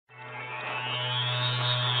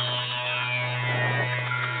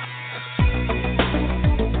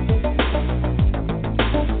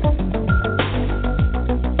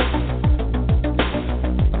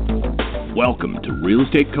Welcome to Real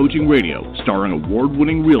Estate Coaching Radio, starring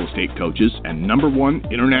award-winning real estate coaches and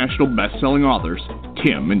 #1 international best-selling authors,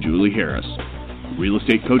 Tim and Julie Harris. Real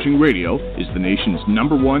Estate Coaching Radio is the nation's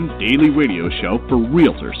 #1 daily radio show for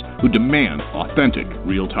realtors who demand authentic,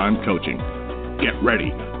 real-time coaching. Get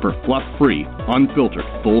ready for fluff-free, unfiltered,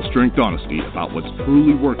 full-strength honesty about what's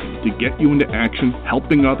truly working to get you into action,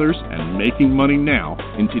 helping others, and making money now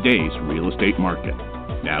in today's real estate market.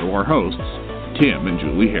 Now to our hosts, Tim and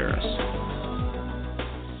Julie Harris.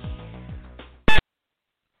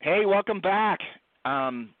 Hey, welcome back.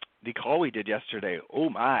 The call we did yesterday, oh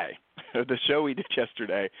my, the show we did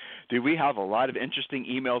yesterday, did we have a lot of interesting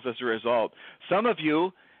emails as a result. Some of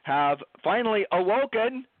you have finally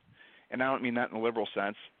awoken, and I don't mean that in a liberal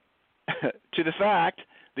sense, to the fact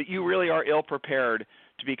that you really are ill-prepared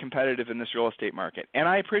to be competitive in this real estate market. And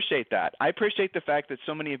I appreciate that. I appreciate the fact that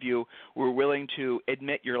so many of you were willing to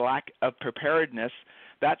admit your lack of preparedness.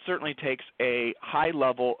 That certainly takes a high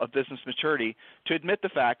level of business maturity to admit the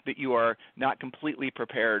fact that you are not completely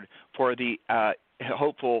prepared for the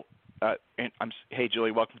hopeful. Hey,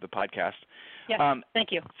 Julie, welcome to the podcast. Yes,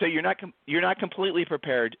 thank you. So you're not completely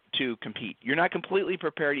prepared to compete. You're not completely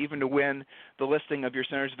prepared even to win the listing of your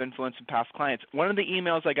centers of influence and past clients. One of the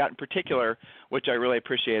emails I got in particular, which I really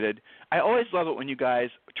appreciated, I always love it when you guys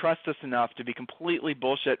trust us enough to be completely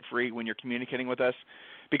bullshit-free when you're communicating with us,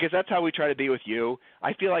 because that's how we try to be with you.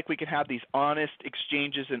 I feel like we can have these honest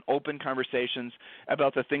exchanges and open conversations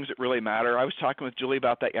about the things that really matter. I was talking with Julie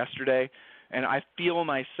about that yesterday, and I feel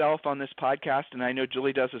myself on this podcast, and I know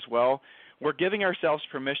Julie does as well, we're giving ourselves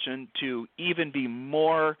permission to even be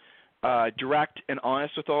more direct and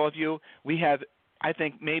honest with all of you. We have, I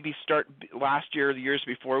think, maybe start last year or the years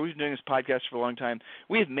before, we've been doing this podcast for a long time,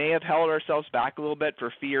 we may have held ourselves back a little bit for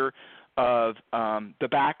fear of the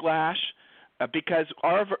backlash, because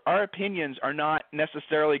our opinions are not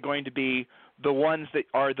necessarily going to be the ones that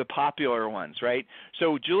are the popular ones, right?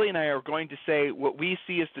 So Julie and I are going to say what we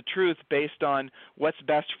see as the truth based on what's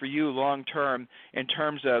best for you long term in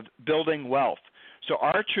terms of building wealth. So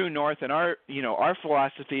our true north and our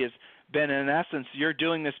philosophy has been, in essence, you're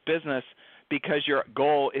doing this business because your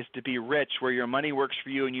goal is to be rich, where your money works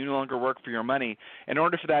for you and you no longer work for your money. In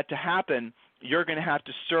order for that to happen, you're going to have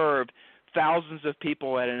to serve thousands of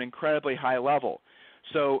people at an incredibly high level.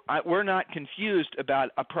 So we're not confused about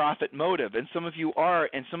a profit motive, and some of you are,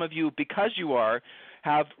 and some of you, because you are,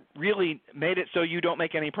 have really made it so you don't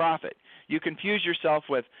make any profit. You confuse yourself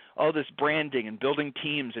with all this branding and building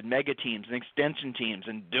teams and mega teams and extension teams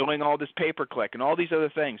and doing all this pay-per-click and all these other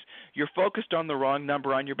things. You're focused on the wrong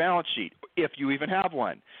number on your balance sheet, if you even have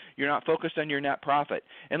one. You're not focused on your net profit.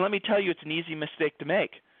 And let me tell you, it's an easy mistake to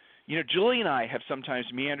make. You know, Julie and I have sometimes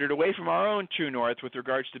meandered away from our own true north with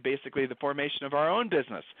regards to basically the formation of our own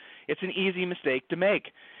business. It's an easy mistake to make.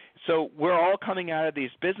 So we're all coming out of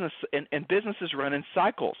these and businesses run in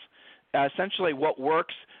cycles. Essentially what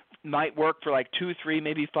works might work for like 2, 3,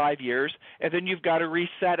 maybe 5 years, and then you've got to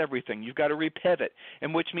reset everything. You've got to repivot,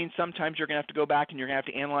 and which means sometimes you're going to have to go back and you're going to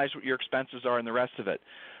have to analyze what your expenses are and the rest of it.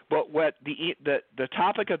 But what the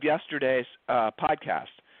topic of yesterday's podcast,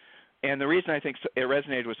 and the reason I think it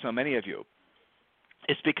resonated with so many of you,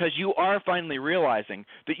 is because you are finally realizing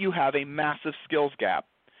that you have a massive skills gap.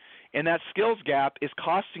 And that skills gap is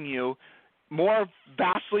costing you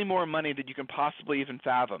vastly more money than you can possibly even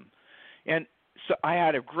fathom. And so I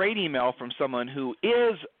had a great email from someone who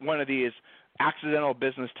is one of these accidental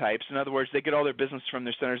business types. In other words, they get all their business from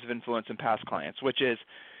their centers of influence and past clients, which is,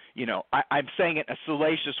 I'm saying it in a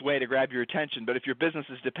salacious way to grab your attention, but if your business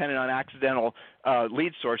is dependent on accidental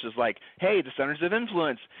lead sources like, hey, the centers of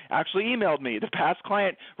influence actually emailed me, the past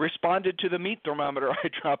client responded to the meat thermometer I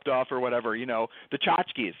dropped off or whatever, the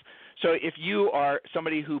tchotchkes. So if you are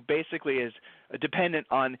somebody who basically is dependent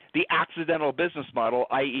on the accidental business model,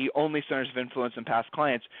 i.e. only centers of influence and past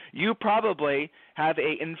clients, you probably have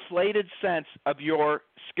an inflated sense of your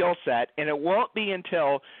skill set, and it won't be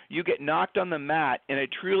until you get knocked on the mat in a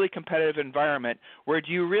truly competitive environment where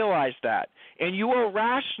you realize that. And you will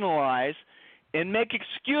rationalize and make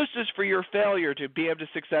excuses for your failure to be able to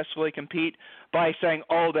successfully compete by saying,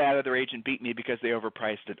 oh, that other agent beat me because they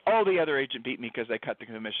overpriced it. Oh, the other agent beat me because they cut the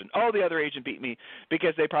commission. Oh, the other agent beat me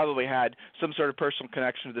because they probably had some sort of personal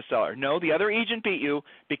connection to the seller. No, the other agent beat you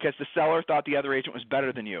because the seller thought the other agent was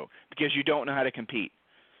better than you because you don't know how to compete.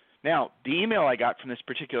 Now, the email I got from this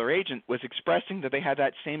particular agent was expressing that they had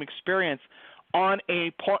that same experience on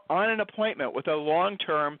an appointment with a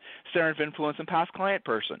long-term center of influence and past client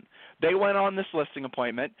person. They went on this listing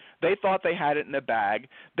appointment. They thought they had it in the bag.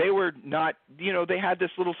 They were not, they had this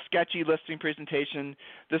little sketchy listing presentation,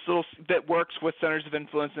 that works with centers of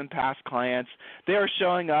influence and past clients. They are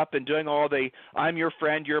showing up and doing all the, I'm your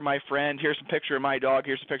friend, you're my friend, here's a picture of my dog,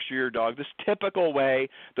 here's a picture of your dog, this typical way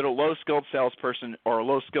that a low-skilled salesperson or a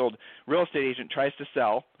low-skilled real estate agent tries to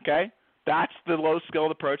sell, okay? That's the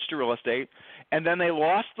low-skilled approach to real estate. And then they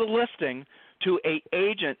lost the listing to an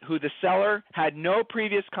agent who the seller had no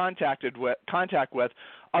previous contact with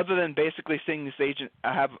other than basically seeing this agent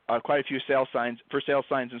have quite a few for sale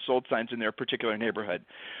signs and sold signs in their particular neighborhood.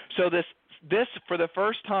 So this for the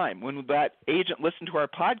first time, when that agent listened to our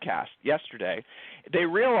podcast yesterday, they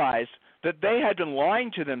realized that they had been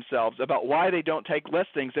lying to themselves about why they don't take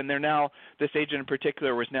listings, and this agent in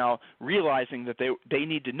particular was now realizing that they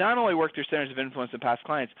need to not only work their centers of influence and past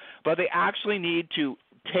clients, but they actually need to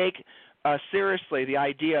take seriously the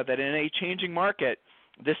idea that in a changing market,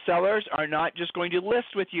 the sellers are not just going to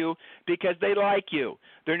list with you because they like you.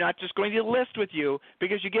 They're not just going to list with you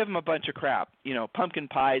because you give them a bunch of crap, pumpkin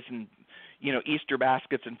pies and Easter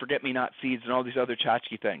baskets and forget-me-not seeds and all these other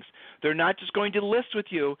tchotchke things. They're not just going to list with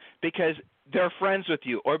you because they're friends with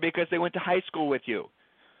you or because they went to high school with you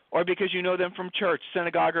or because you know them from church,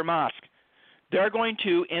 synagogue, or mosque. They're going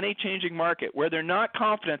to, in a changing market where they're not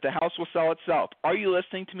confident the house will sell itself. Are you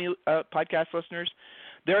listening to me, podcast listeners?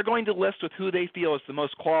 They're going to list with who they feel is the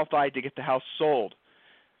most qualified to get the house sold.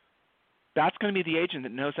 That's going to be the agent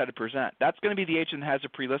that knows how to present. That's going to be the agent that has a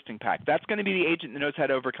pre-listing pack. That's going to be the agent that knows how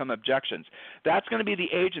to overcome objections. That's going to be the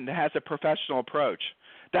agent that has a professional approach.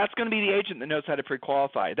 That's going to be the agent that knows how to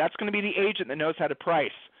pre-qualify. That's going to be the agent that knows how to price.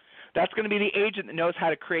 That's going to be the agent that knows how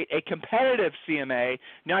to create a competitive CMA,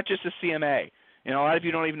 not just a CMA. A lot of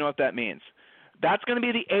you don't even know what that means. That's going to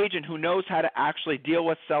be the agent who knows how to actually deal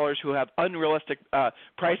with sellers who have unrealistic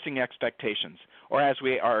pricing expectations, or as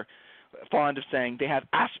we are fond of saying, they have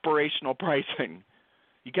aspirational pricing.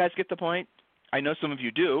 You guys get the point? I know some of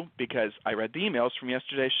you do because I read the emails from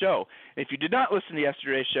yesterday's show. If you did not listen to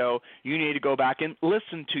yesterday's show, you need to go back and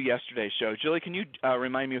listen to yesterday's show. Julie, can you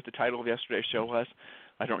remind me what the title of yesterday's show was?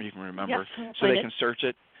 I don't even remember. Yes, so they can search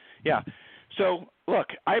it. Yeah. So, look,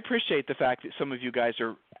 I appreciate the fact that some of you guys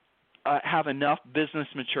are have enough business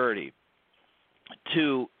maturity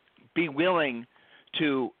to be willing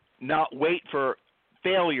to not wait for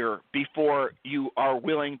failure before you are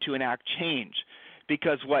willing to enact change.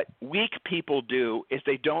 Because what weak people do is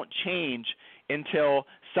they don't change until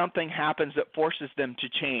something happens that forces them to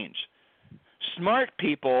change. Smart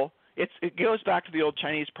people, it goes back to the old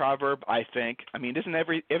Chinese proverb, I think. I mean, isn't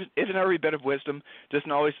every bit of wisdom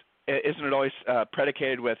isn't it always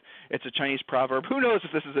predicated with it's a Chinese proverb? Who knows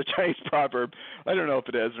if this is a Chinese proverb? I don't know if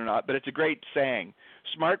it is or not, but it's a great saying.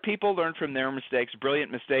 Smart people learn from their mistakes.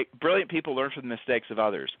 Brilliant people learn from the mistakes of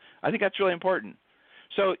others. I think that's really important.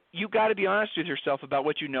 So you got to be honest with yourself about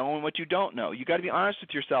what you know and what you don't know. You got to be honest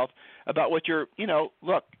with yourself about what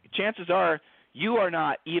look, chances are you are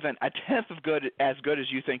not even a tenth of as good as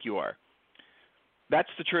you think you are. That's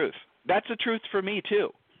the truth. That's the truth for me too,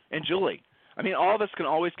 and Julie. I mean, all of us can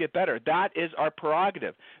always get better. That is our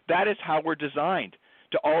prerogative. That is how we're designed,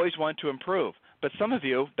 to always want to improve. But some of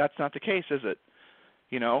you, that's not the case, is it?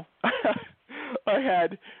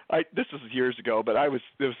 This was years ago, but this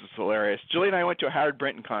was hilarious. Julie and I went to a Howard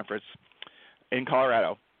Brinton conference in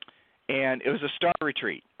Colorado, and it was a star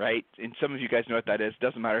retreat, right? And some of you guys know what that is.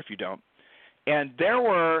 Doesn't matter if you don't. And there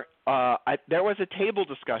was a table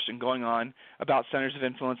discussion going on about centers of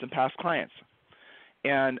influence and past clients.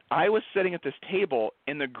 And I was sitting at this table,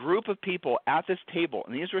 and the group of people at this table,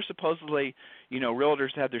 and these were supposedly,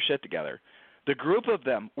 realtors that had their shit together. The group of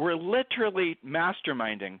them were literally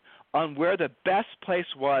masterminding on where the best place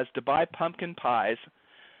was to buy pumpkin pies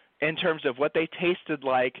in terms of what they tasted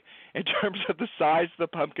like, in terms of the size of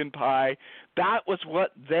the pumpkin pie. That was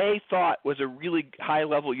what they thought was a really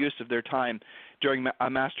high-level use of their time during a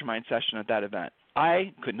mastermind session at that event.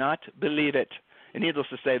 I could not believe it. And needless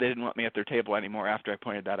to say, they didn't want me at their table anymore after I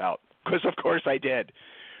pointed that out, because of course I did.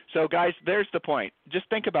 So, guys, there's the point. Just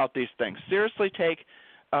think about these things. Seriously,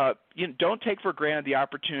 don't take for granted the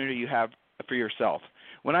opportunity you have for yourself.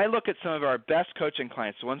 When I look at some of our best coaching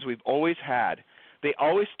clients, the ones we've always had, they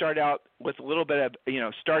always start out with a little bit of,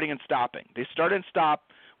 starting and stopping. They start and stop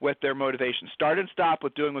with their motivation. Start and stop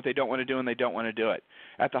with doing what they don't want to do, and they don't want to do it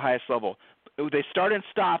at the highest level. They start and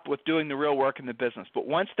stop with doing the real work in the business. But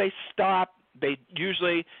once they stop, they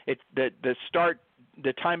usually the start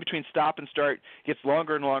the time between stop and start gets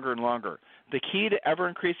longer and longer and longer. The key to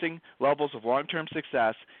ever-increasing levels of long-term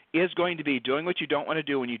success is going to be doing what you don't want to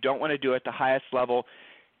do when you don't want to do it at the highest level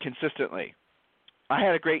consistently. I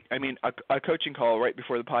had a coaching call right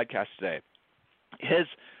before the podcast today. His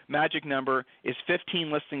magic number is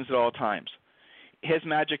 15 listings at all times. His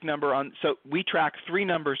magic number so we track 3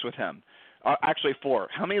 numbers with him. Actually 4.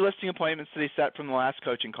 How many listing appointments did he set from the last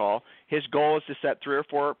coaching call? His goal is to set 3 or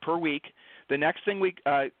 4 per week. The next thing we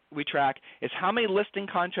track is how many listing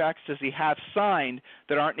contracts does he have signed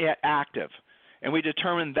that aren't yet active. And we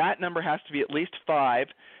determine that number has to be at least 5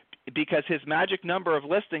 because his magic number of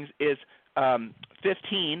listings is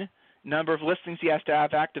 15. Number of listings he has to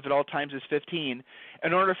have active at all times is 15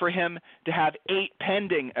 in order for him to have 8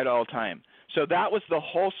 pending at all time. So that was the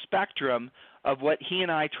whole spectrum of what he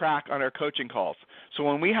and I track on our coaching calls. So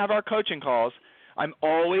when we have our coaching calls, I'm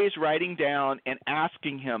always writing down and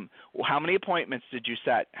asking him, well, how many appointments did you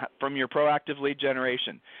set from your proactive lead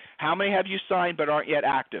generation? How many have you signed but aren't yet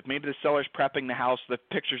active? Maybe the seller's prepping the house, the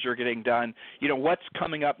pictures are getting done. What's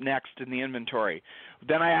coming up next in the inventory?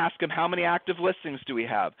 Then I ask him, how many active listings do we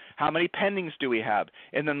have? How many pendings do we have?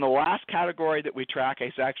 And then the last category that we track,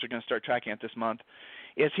 he's actually going to start tracking it this month,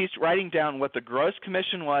 is he's writing down what the gross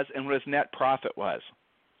commission was and what his net profit was.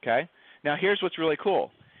 Okay? Now here's what's really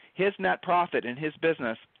cool. His net profit in his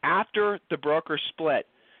business after the broker split,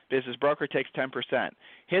 because his broker takes 10%,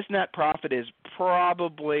 his net profit is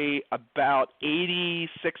probably about 86%.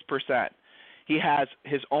 He has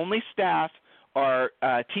his only staff are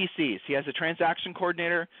TCs. He has a transaction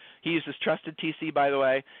coordinator. He uses Trusted TC, by the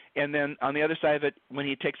way. And then on the other side of it, when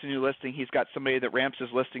he takes a new listing, he's got somebody that ramps his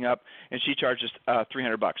listing up, and she charges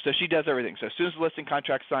 $300. So she does everything. So as soon as the listing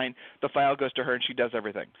contract's signed, the file goes to her, and she does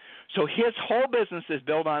everything. So his whole business is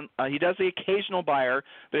built on he does the occasional buyer,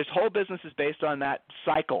 but his whole business is based on that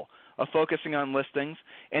cycle of focusing on listings,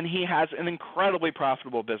 and he has an incredibly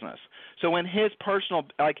profitable business. So when his personal,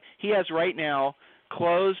 he has right now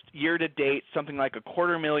closed year to date something like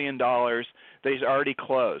 $250,000 that he's already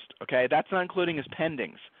closed. Okay, that's not including his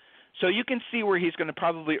pendings. So you can see where he's going to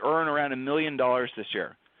probably earn around $1 million this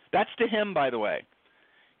year. That's to him, by the way.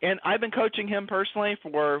 And I've been coaching him personally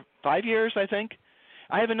for 5 years, I think.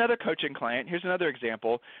 I have another coaching client. Here's another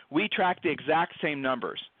example. We track the exact same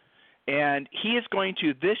numbers. And he is going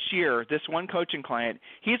to, this year, this one coaching client,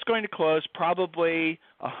 he's going to close probably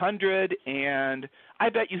 100 and I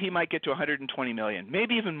bet you he might get to 120 million,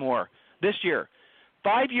 maybe even more this year.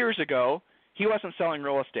 5 years ago, he wasn't selling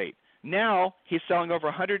real estate. Now he's selling over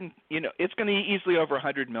 100, it's going to be easily over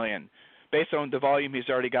 100 million based on the volume he's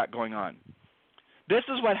already got going on. This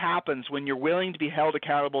is what happens when you're willing to be held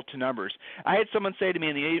accountable to numbers. I had someone say to me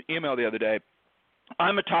in the email the other day,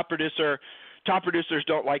 I'm a top producer. Top producers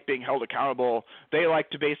don't like being held accountable. They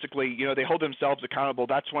like to basically, they hold themselves accountable.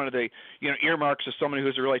 That's one of the, earmarks of someone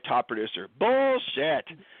who's a really top producer. Bullshit.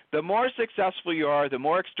 The more successful you are, the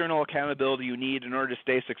more external accountability you need in order to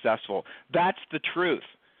stay successful. That's the truth.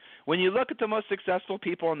 When you look at the most successful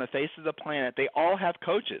people on the face of the planet, they all have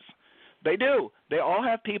coaches. They do. They all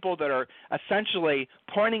have people that are essentially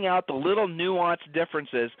pointing out the little nuanced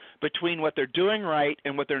differences between what they're doing right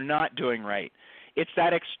and what they're not doing right. It's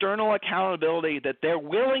that external accountability that they're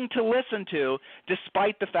willing to listen to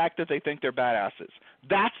despite the fact that they think they're badasses.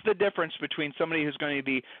 That's the difference between somebody who's going to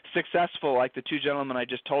be successful, like the two gentlemen I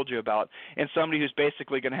just told you about, and somebody who's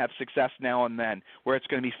basically going to have success now and then, where it's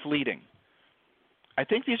going to be fleeting. I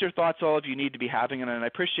think these are thoughts all of you need to be having, and I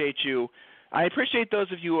appreciate you. I appreciate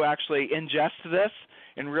those of you who actually ingest this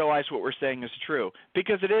and realize what we're saying is true,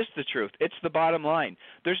 because it is the truth. It's the bottom line.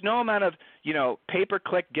 There's no amount of,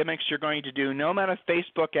 pay-per-click gimmicks you're going to do, no amount of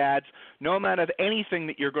Facebook ads, no amount of anything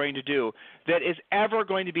that you're going to do that is ever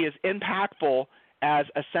going to be as impactful as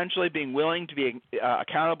essentially being willing to be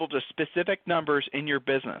accountable to specific numbers in your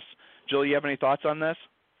business. Julie, you have any thoughts on this?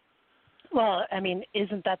 Well,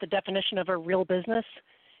 isn't that the definition of a real business,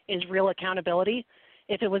 is real accountability?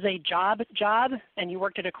 If it was a job and you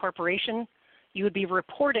worked at a corporation, you would be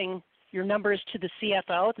reporting your numbers to the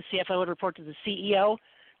CFO. The CFO would report to the CEO.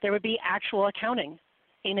 There would be actual accounting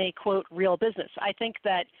in a, quote, real business. I think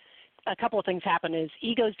that a couple of things happen is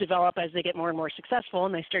egos develop as they get more and more successful,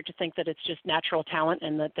 and they start to think that it's just natural talent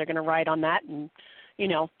and that they're going to ride on that and,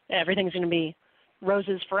 everything's going to be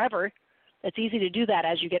roses forever. It's easy to do that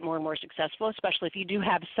as you get more and more successful, especially if you do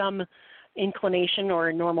have some inclination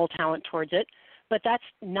or normal talent towards it. But that's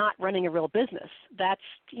not running a real business. That's,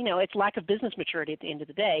 it's lack of business maturity at the end of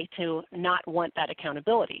the day to not want that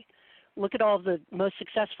accountability. Look at all the most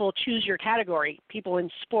successful choose your category, people in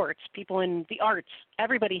sports, people in the arts.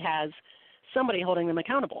 Everybody has somebody holding them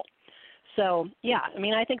accountable. So, yeah, I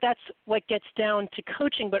mean, I think that's what gets down to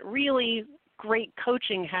coaching, but really great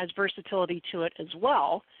coaching has versatility to it as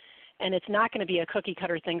well. And it's not going to be a cookie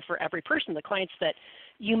cutter thing for every person. The clients that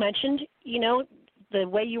you mentioned, you know, the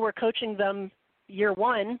way you were coaching them year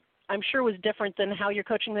one, I'm sure was different than how you're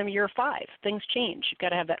coaching them year 5. Things change. You've got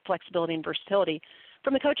to have that flexibility and versatility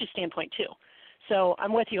from the coach's standpoint too. So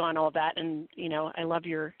I'm with you on all of that. And, you know, I love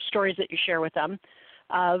your stories that you share with them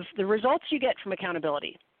of the results you get from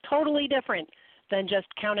accountability. Totally different than just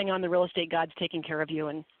counting on the real estate gods taking care of you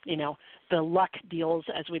and, you know, the luck deals,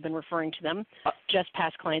 as we've been referring to them, just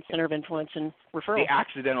past client center of influence and referrals. The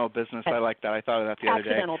accidental business, I like that. I thought of that the other day.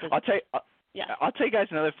 Accidental business. I'll tell you guys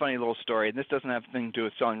another funny little story, and this doesn't have anything to do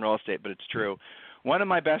with selling real estate, but it's true. One of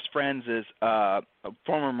my best friends is a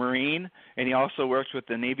former Marine, and he also works with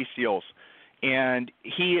the Navy SEALs. And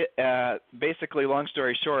he basically, long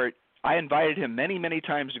story short, I invited him many, many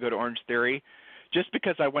times to go to Orange Theory just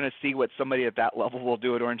because I want to see what somebody at that level will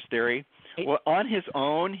do at Orange Theory. Well, on his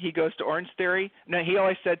own, he goes to Orange Theory. Now, he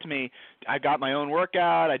always said to me, I got my own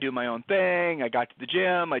workout, I do my own thing, I got to the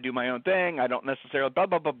gym, I do my own thing, I don't necessarily blah,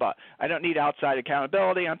 blah, blah, blah. I don't need outside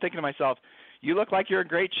accountability. I'm thinking to myself, you look like you're in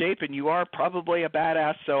great shape and you are probably a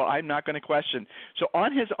badass, so I'm not going to question. So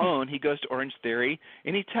on his own, he goes to Orange Theory,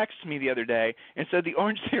 and he texted me the other day and said the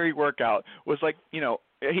Orange Theory workout was like, you know,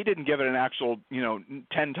 he didn't give it an actual,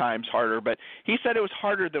 10 times harder, but he said it was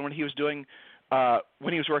harder than when he was doing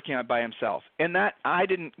when he was working out by himself. And that I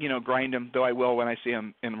didn't, grind him, though I will when I see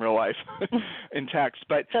him in real life in text.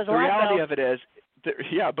 But the reality of it is,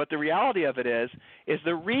 the reality of it is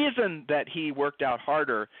the reason that he worked out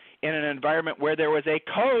harder in an environment where there was a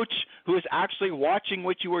coach who was actually watching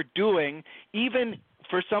what you were doing, even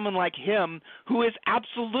for someone like him who is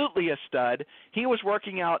absolutely a stud, he was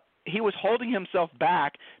working out. He was holding himself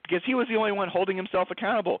back because he was the only one holding himself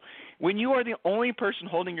accountable. When you are the only person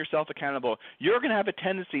holding yourself accountable, you're going to have a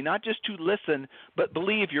tendency not just to listen, but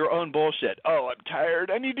believe your own bullshit. Oh, I'm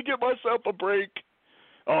tired. I need to give myself a break.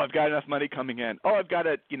 Oh, I've got enough money coming in. Oh, I've got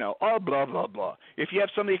to, oh, blah, blah, blah. If you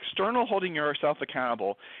have somebody external holding yourself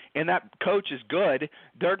accountable and that coach is good,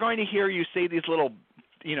 they're going to hear you say these little,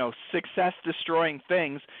 success-destroying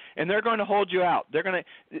things, and they're going to hold you out. They're going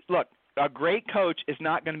to – look, a great coach is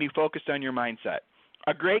not going to be focused on your mindset.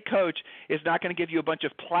 A great coach is not going to give you a bunch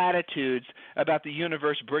of platitudes about the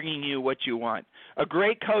universe bringing you what you want. A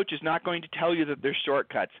great coach is not going to tell you that there's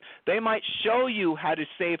shortcuts. They might show you how to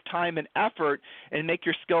save time and effort and make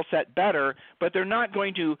your skill set better, but they're not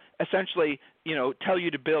going to essentially, tell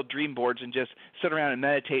you to build dream boards and just sit around and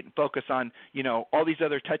meditate and focus on, all these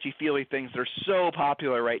other touchy-feely things that are so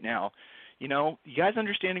popular right now. You guys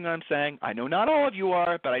understanding what I'm saying? I know not all of you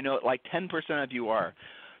are, but I know like 10% of you are.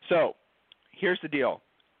 So here's the deal.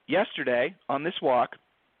 Yesterday on this walk,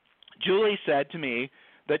 Julie said to me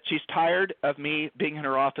that she's tired of me being in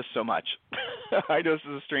her office so much. I know this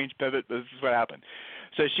is a strange pivot, but this is what happened.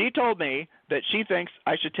 So she told me that she thinks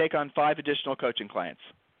I should take on 5 additional coaching clients.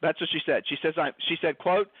 That's what she said. She said,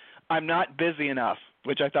 quote, I'm not busy enough,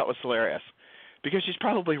 which I thought was hilarious. Because she's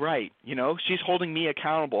probably right. She's holding me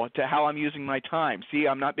accountable to how I'm using my time. See,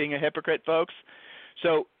 I'm not being a hypocrite, folks.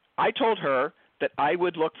 So I told her that I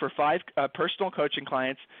would look for 5 personal coaching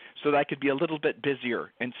clients so that I could be a little bit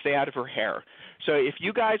busier and stay out of her hair. So if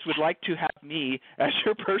you guys would like to have me as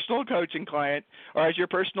your personal coaching client or as your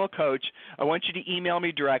personal coach, I want you to email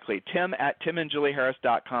me directly,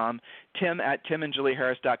 tim@timandjulieharris.com,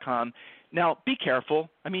 tim@timandjulieharris.com. Now, be careful.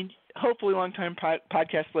 Hopefully long-time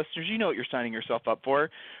podcast listeners, you know what you're signing yourself up for.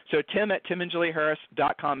 So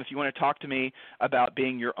tim@timandjulieharris.com if you want to talk to me about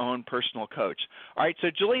being your own personal coach. All right, so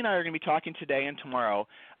Julie and I are going to be talking today and tomorrow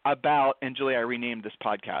about, and Julie, I renamed this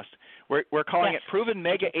podcast. We're calling it Proven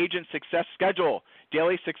Mega Agent Success Schedule,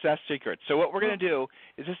 Daily Success Secrets. So what we're going to do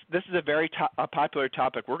is this is a very popular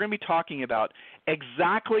topic. We're going to be talking about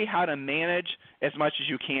exactly how to manage as much as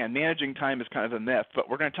you can. Managing time is kind of a myth, but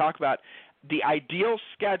we're going to talk about the ideal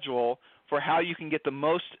schedule for how you can get the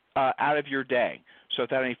most out of your day. So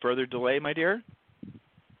without any further delay, my dear.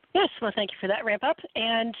 Yes, well, thank you for that ramp up.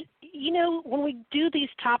 And, when we do these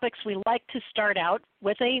topics, we like to start out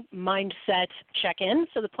with a mindset check-in.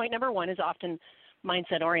 So the point number 1 is often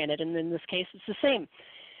mindset-oriented, and in this case, it's the same.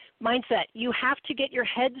 Mindset, you have to get your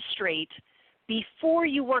head straight before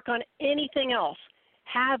you work on anything else.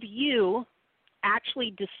 Have you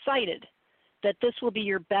actually decided that this will be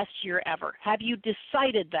your best year ever? Have you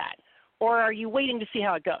decided that? Or are you waiting to see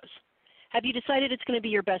how it goes? Have you decided it's going to be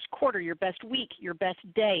your best quarter, your best week, your best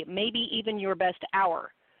day, maybe even your best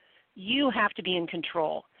hour? You have to be in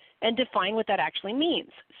control and define what that actually means.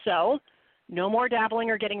 So no more dabbling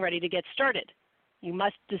or getting ready to get started. You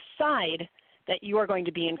must decide that you are going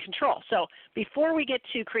to be in control. So before we get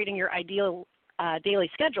to creating your ideal daily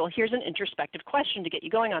schedule, here's an introspective question to get you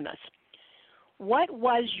going on this. What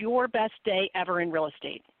was your best day ever in real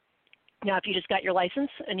estate? Now, if you just got your license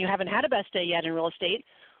and you haven't had a best day yet in real estate,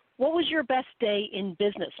 what was your best day in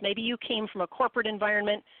business? Maybe you came from a corporate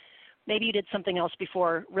environment. Maybe you did something else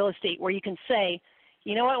before real estate where you can say,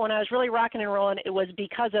 you know what, when I was really rocking and rolling, it was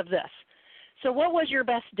because of this. So what was your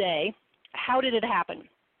best day? How did it happen?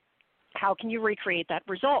 How can you recreate that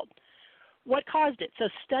result? What caused it? So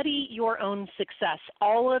study your own success.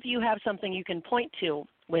 All of you have something you can point to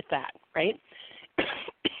with that, right?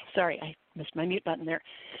 Sorry, I missed my mute button there.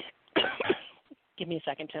 Give me a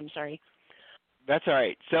second, Tim, sorry. That's all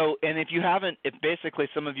right. So, and if you haven't, if basically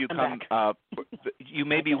some of you you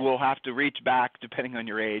maybe will have to reach back depending on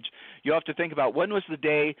your age. You'll have to think about when was the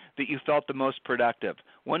day that you felt the most productive?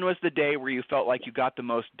 When was the day where you felt like you got the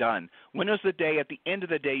most done? When was the day at the end of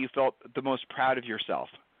the day you felt the most proud of yourself,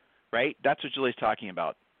 right? That's what Julie's talking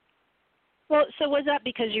about. Well, so was that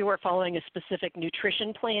because you were following a specific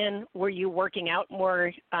nutrition plan? Were you working out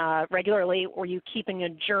more regularly? Were you keeping a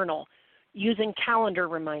journal, using calendar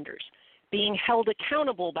reminders, being held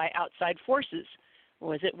accountable by outside forces?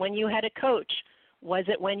 Was it when you had a coach? Was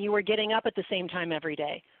it when you were getting up at the same time every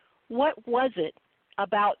day? What was it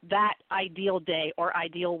about that ideal day or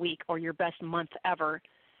ideal week or your best month ever?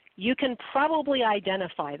 You can probably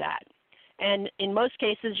identify that. And in most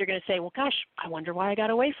cases, you're going to say, well, gosh, I wonder why I got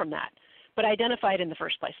away from that. But identify it in the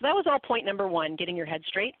first place. So that was all point number one, getting your head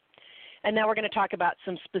straight. And now we're going to talk about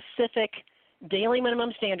some specific daily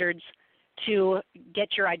minimum standards to get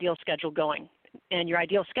your ideal schedule going. And your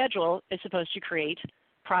ideal schedule is supposed to create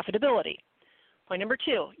profitability. Point number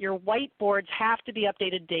two, your whiteboards have to be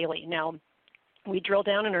updated daily. Now, we drill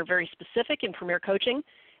down and are very specific in Premier Coaching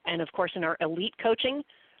and, of course, in our Elite Coaching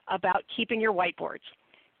about keeping your whiteboards.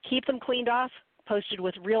 Keep them cleaned off, posted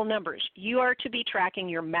with real numbers. You are to be tracking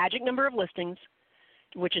your magic number of listings,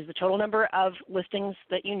 which is the total number of listings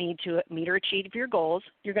that you need to meet or achieve your goals.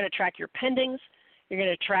 You're going to track your pendings. You're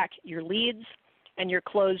going to track your leads and your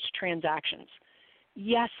closed transactions.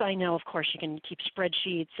 Yes, I know, of course, you can keep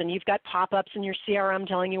spreadsheets and you've got pop-ups in your CRM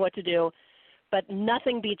telling you what to do, but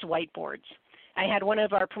nothing beats whiteboards. I had one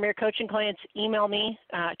of our Premier Coaching clients email me,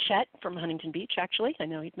 Chet from Huntington Beach, actually. I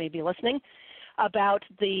know he may be listening, about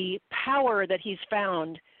the power that he's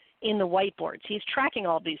found in the whiteboards. He's tracking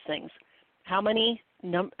all of these things. How many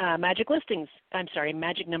magic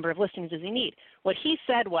number of listings does he need? What he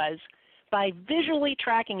said was, by visually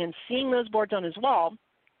tracking and seeing those boards on his wall,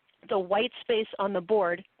 the white space on the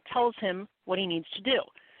board tells him what he needs to do.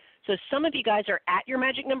 So some of you guys are at your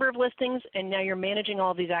magic number of listings, and now you're managing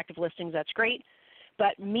all of these active listings. That's great.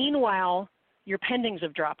 But meanwhile, your pendings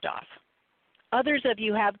have dropped off. Others of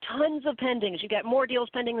you have tons of pendings. You got more deals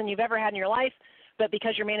pending than you've ever had in your life, but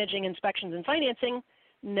because you're managing inspections and financing,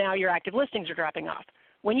 now your active listings are dropping off.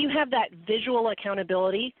 When you have that visual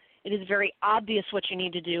accountability, it is very obvious what you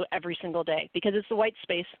need to do every single day because it's the white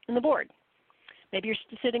space in the board. Maybe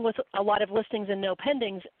you're sitting with a lot of listings and no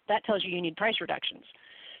pendings. That tells you need price reductions.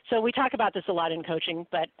 So we talk about this a lot in coaching,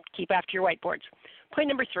 but keep after your whiteboards. Point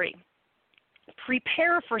number three,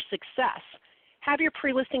 prepare for success. Have your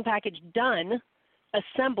pre-listing package done,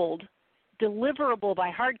 assembled, deliverable by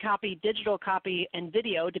hard copy, digital copy, and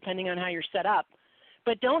video, depending on how you're set up.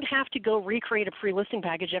 But don't have to go recreate a pre-listing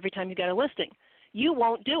package every time you get a listing. You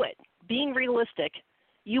won't do it. Being realistic,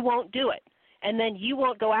 you won't do it. And then you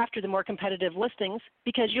won't go after the more competitive listings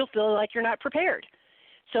because you'll feel like you're not prepared.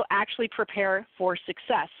 So actually prepare for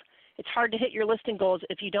success. It's hard to hit your listing goals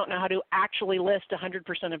if you don't know how to actually list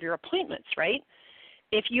 100% of your appointments, right?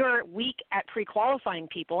 If you're weak at pre-qualifying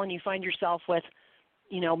people and you find yourself with,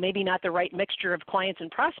 maybe not the right mixture of clients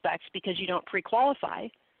and prospects because you don't pre-qualify,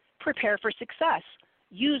 prepare for success.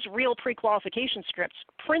 Use real pre-qualification scripts.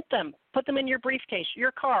 Print them. Put them in your briefcase,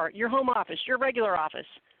 your car, your home office, your regular office.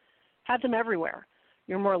 Have them everywhere.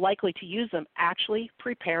 You're more likely to use them. Actually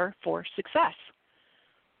prepare for success.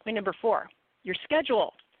 Point number four, your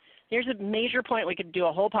schedule. Here's a major point we could do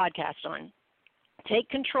a whole podcast on. Take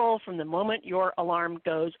control from the moment your alarm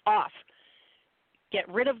goes off. Get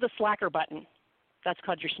rid of the slacker button. That's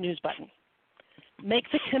called your snooze button. Make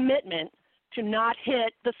the commitment to not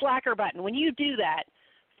hit the slacker button. When you do that,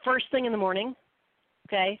 first thing in the morning,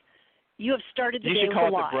 okay, you have started the day with a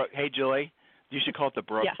lie. Hey, Julie, you should call it the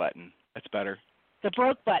broke button. That's better. The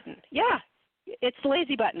broke button. Yeah. It's the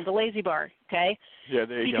lazy button, the lazy bar, okay? Yeah,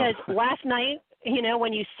 there you go. Because last night,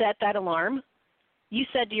 when you set that alarm, you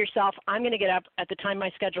said to yourself, I'm going to get up at the time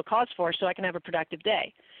my schedule calls for so I can have a productive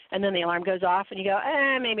day. And then the alarm goes off and you go,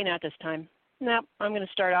 maybe not this time. Nope, I'm going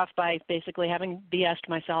to start off by basically having BS'd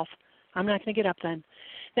myself I'm not going to get up then.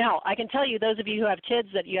 Now, I can tell you, those of you who have kids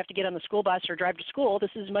that you have to get on the school bus or drive to school,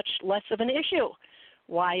 this is much less of an issue.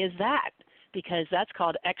 Why is that? Because that's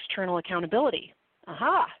called external accountability.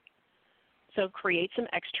 Aha! So create some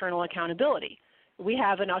external accountability. We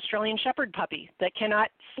have an Australian Shepherd puppy that cannot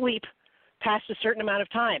sleep past a certain amount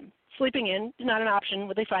of time. Sleeping in is not an option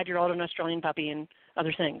with a 5-year-old and Australian puppy and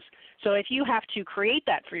other things. So if you have to create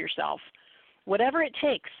that for yourself, whatever it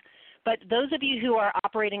takes. But those of you who are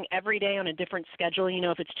operating every day on a different schedule,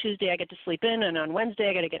 if it's Tuesday I get to sleep in, and on Wednesday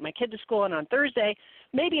I got to get my kid to school, and on Thursday,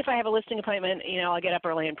 maybe if I have a listing appointment, I'll get up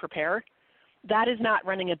early and prepare. That is not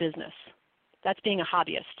running a business. That's being a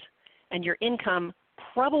hobbyist. And your income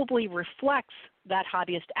probably reflects that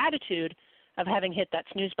hobbyist attitude of having hit that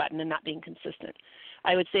snooze button and not being consistent.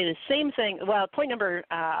 I would say the same thing. Well, point number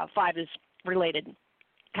 5 is related.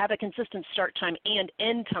 Have a consistent start time and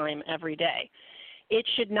end time every day. It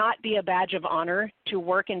should not be a badge of honor to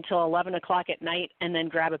work until 11 o'clock at night and then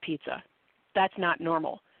grab a pizza. That's not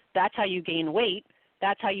normal. That's how you gain weight.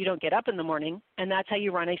 That's how you don't get up in the morning, and that's how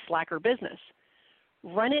you run a slacker business.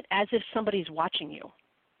 Run it as if somebody's watching you.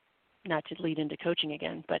 Not to lead into coaching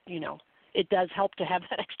again, but, it does help to have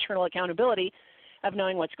that external accountability of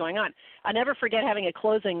knowing what's going on. I'll never forget having a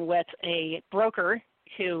closing with a broker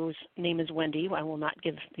whose name is Wendy. I will not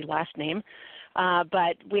give the last name.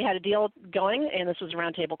 But we had a deal going, and this was a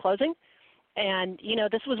roundtable closing. And,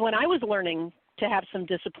 this was when I was learning to have some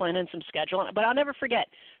discipline and some schedule. But I'll never forget,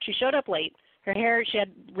 she showed up late. Her hair, she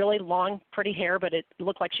had really long, pretty hair, but it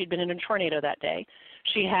looked like she'd been in a tornado that day.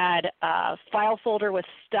 She had a file folder with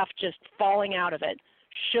stuff just falling out of it,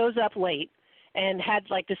 shows up late, and had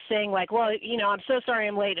like this saying like, well, I'm so sorry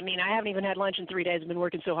I'm late. I haven't even had lunch in 3 days. I've been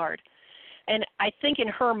working so hard. And I think in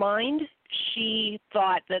her mind, she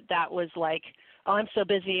thought that was like, oh, I'm so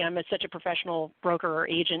busy. I'm such a professional broker or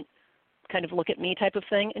agent, kind of look at me type of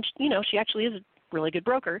thing. And, she actually is a really good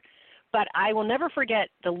broker. But I will never forget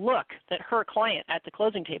the look that her client at the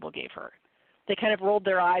closing table gave her. They kind of rolled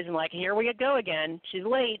their eyes and like, here we go again. She's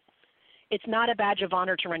late. It's not a badge of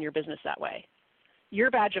honor to run your business that way.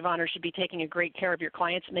 Your badge of honor should be taking a great care of your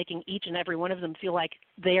clients, making each and every one of them feel like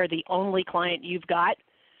they are the only client you've got,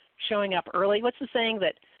 showing up early. What's the saying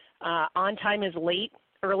that on time is late,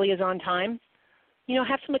 early is on time?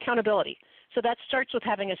 Have some accountability. So that starts with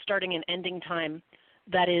having a starting and ending time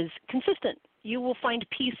that is consistent. You will find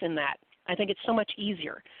peace in that. I think it's so much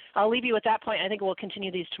easier. I'll leave you at that point. I think we'll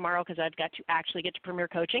continue these tomorrow because I've got to actually get to Premier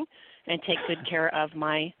Coaching and take good care of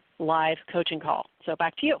my live coaching call. So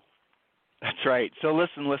back to you. That's right. So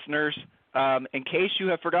listen, listeners, in case you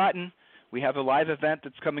have forgotten, we have a live event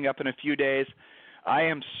that's coming up in a few days. I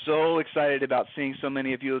am so excited about seeing so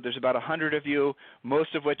many of you. There's about 100 of you,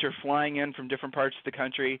 most of which are flying in from different parts of the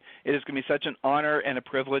country. It is going to be such an honor and a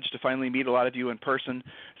privilege to finally meet a lot of you in person.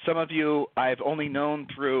 Some of you I've only known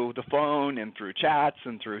through the phone and through chats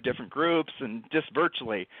and through different groups and just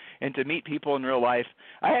virtually. And to meet people in real life,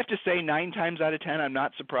 I have to say 9 times out of 10, I'm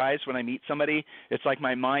not surprised when I meet somebody. It's like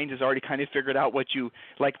my mind has already kind of figured out what you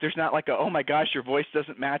like. There's not like oh my gosh, your voice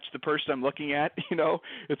doesn't match the person I'm looking at.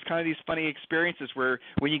 It's kind of these funny experiences where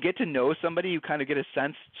when you get to know somebody, you kind of get a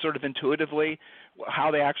sense sort of intuitively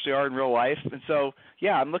how they actually are in real life. And so,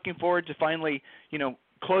 yeah, I'm looking forward to finally,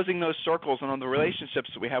 closing those circles and on the relationships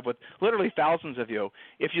that we have with literally thousands of you.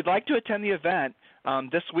 If you'd like to attend the event,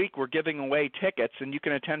 this week we're giving away tickets and you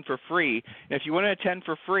can attend for free. And if you want to attend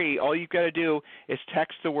for free, all you've got to do is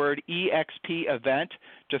text the word EXP event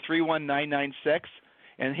to 31996.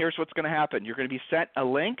 And here's what's going to happen. You're going to be sent a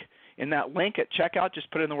link. In that link at checkout, just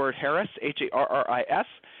put in the word Harris, Harris,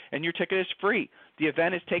 and your ticket is free. The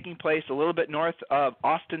event is taking place a little bit north of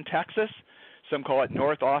Austin, Texas. Some call it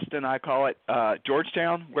North Austin. I call it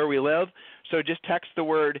Georgetown, where we live. So just text the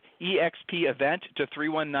word EXP event to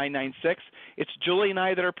 31996. It's Julie and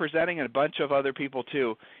I that are presenting and a bunch of other people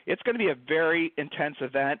too. It's going to be a very intense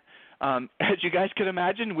event. As you guys can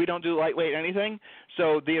imagine, we don't do lightweight anything,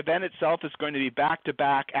 so the event itself is going to be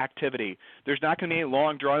back-to-back activity. There's not going to be any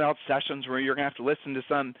long, drawn-out sessions where you're going to have to listen to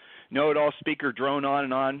some know-it-all speaker drone on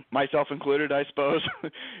and on, myself included, I suppose.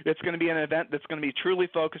 It's going to be an event that's going to be truly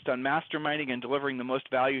focused on masterminding and delivering the most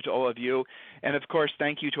value to all of you. And, of course,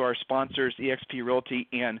 thank you to our sponsors, eXp Realty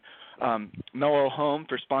and Mellow Home,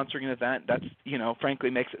 for sponsoring an event. That's, frankly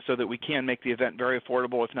makes it so that we can make the event very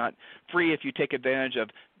affordable, if not free, if you take advantage of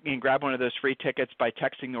and grab one of those free tickets by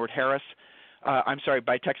texting the word Harris. By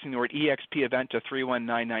texting the word EXP event to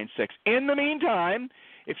 31996. In the meantime,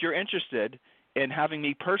 if you're interested in having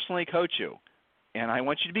me personally coach you, and I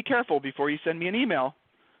want you to be careful before you send me an email,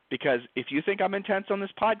 because if you think I'm intense on this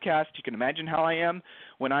podcast, you can imagine how I am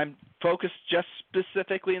when I'm focused just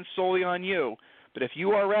specifically and solely on you. But if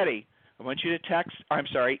you are ready I want you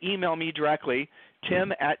to email me directly,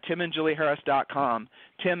 tim@timandjulieharris.com,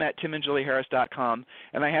 tim@timandjulieharris.com,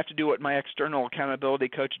 and I have to do what my external accountability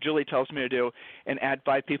coach, Julie, tells me to do, and add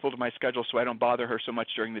 5 people to my schedule so I don't bother her so much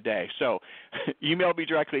during the day. So email me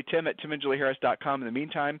directly, tim@timandjulieharris.com. In the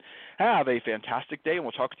meantime, have a fantastic day, and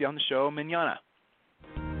we'll talk with you on the show mañana.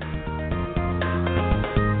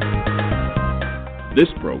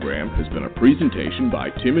 This program has been a presentation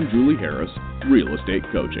by Tim and Julie Harris, Real Estate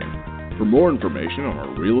Coaching. For more information on our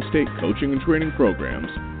real estate coaching and training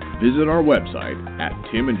programs, visit our website at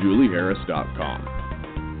timandjulieharris.com.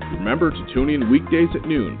 Remember to tune in weekdays at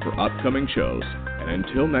noon for upcoming shows, and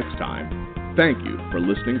until next time, thank you for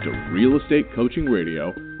listening to Real Estate Coaching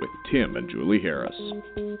Radio with Tim and Julie Harris.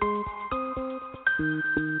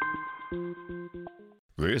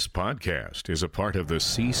 This podcast is a part of the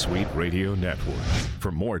C-Suite Radio Network.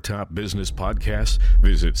 For more top business podcasts,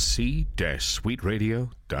 visit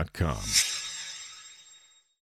c-suiteradio.com.